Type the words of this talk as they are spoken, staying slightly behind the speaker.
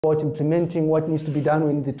about implementing what needs to be done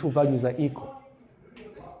when the two values are equal.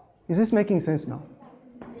 Is this making sense now?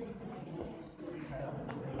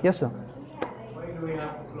 Yes, sir. Why do we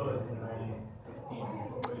have to close in line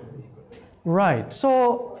 15? Right.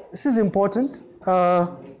 So this is important.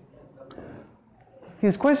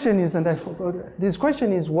 His question is, and I forgot, this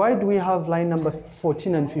question is, why do we have line number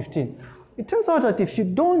 14 and 15? It turns out that if you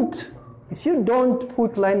don't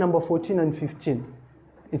put line number 14 and 15,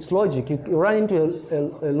 it's logic. You run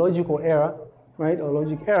into a logical error, right? A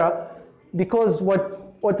logic error, because what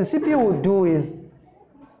the CPU will do is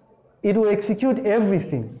it will execute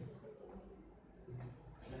everything.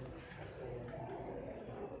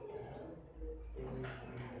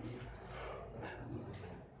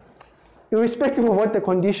 Irrespective of what the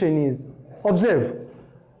condition is. Observe.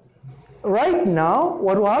 Right now,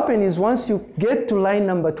 what will happen is once you get to line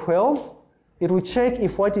number 12, it will check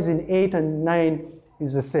if what is in 8 and 9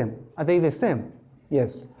 is the same. Are they the same?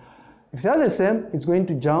 Yes. If they're the same, it's going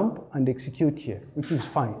to jump and execute here, which is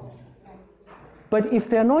fine. But if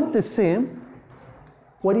they're not the same,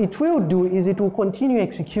 what it will do is it will continue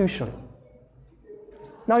execution.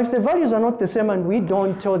 Now, if the values are not the same and we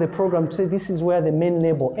don't tell the program to say this is where the main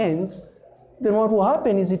label ends, then what will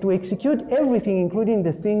happen is it will execute everything, including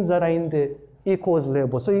the things that are in the equals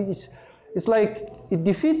label. So it's like it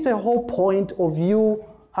defeats the whole point of you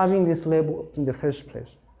having this label in the first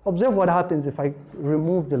place. Observe what happens if I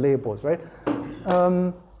remove the labels, right?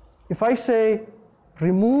 If I say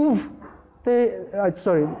remove the,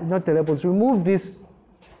 sorry, not the labels, remove this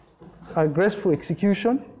graceful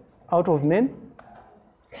execution out of main,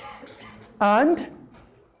 and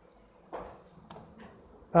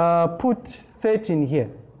put 13 here.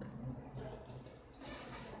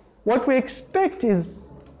 What we expect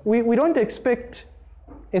is, we don't expect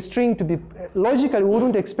a string to be, logically we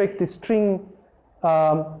wouldn't expect the string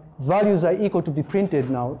values are equal to be printed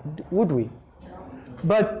now, would we?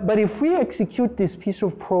 But if we execute this piece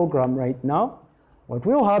of program right now, what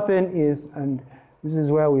will happen is, and this is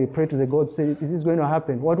where we pray to the gods, say this is going to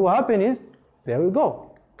happen. What will happen is, there we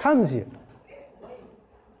go, comes here.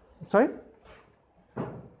 Sorry?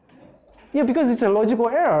 Yeah, because it's a logical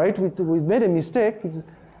error, right? We've made a mistake.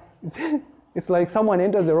 It's like someone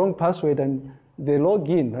enters the wrong password and they log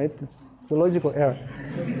in, right? It's a logical error.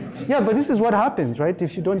 Yeah, but this is what happens, right?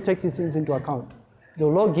 If you don't take these things into account.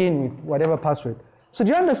 They'll log in with whatever password. So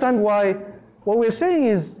do you understand why? What we're saying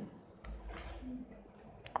is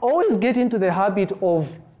always get into the habit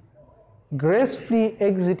of gracefully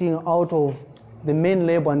exiting out of the main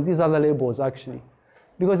label and these other labels, actually.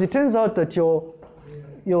 Because it turns out that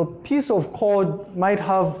your piece of code might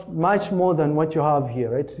have much more than what you have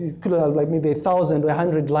here, right? It could have like maybe 1,000 or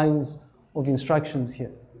 100 lines of instructions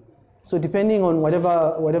here. So depending on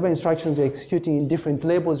whatever instructions you're executing in different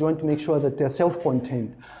labels, you want to make sure that they're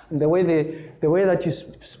self-contained. And the way that you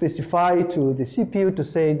specify to the CPU to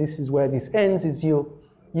say this is where this ends is you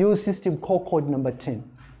use system call code number 10,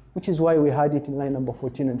 which is why we had it in line number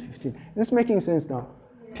 14 and 15. Is this making sense now?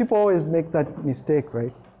 People always make that mistake,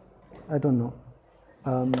 right? I don't know.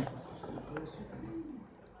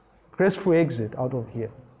 Graceful exit out of here.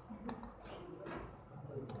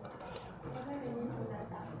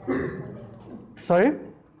 Sorry?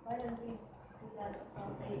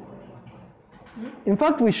 In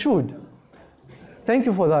fact, we should. Thank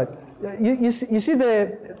you for that. You see,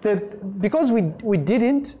 because we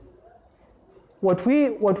didn't, what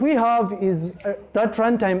we have is that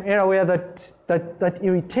runtime error where that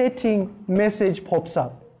irritating message pops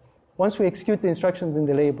up once we execute the instructions in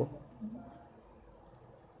the label.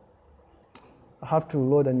 I have to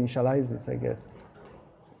load and initialize this, I guess.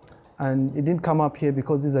 And it didn't come up here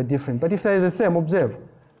because these are different. But if they're the same, observe.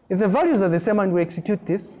 If the values are the same and we execute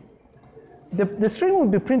this, the string will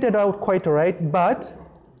be printed out quite all right, but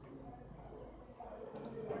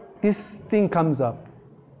this thing comes up.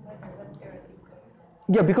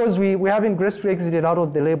 Yeah, because we haven't gracefully exited out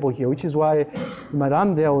of the label here, which is why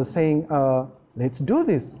Madame there was saying, let's do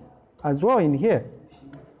this as well in here,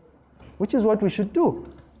 which is what we should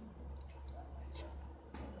do.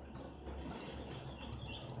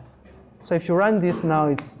 So if you run this now,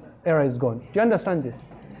 its error is gone. Do you understand this?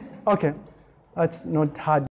 Okay, that's not hard.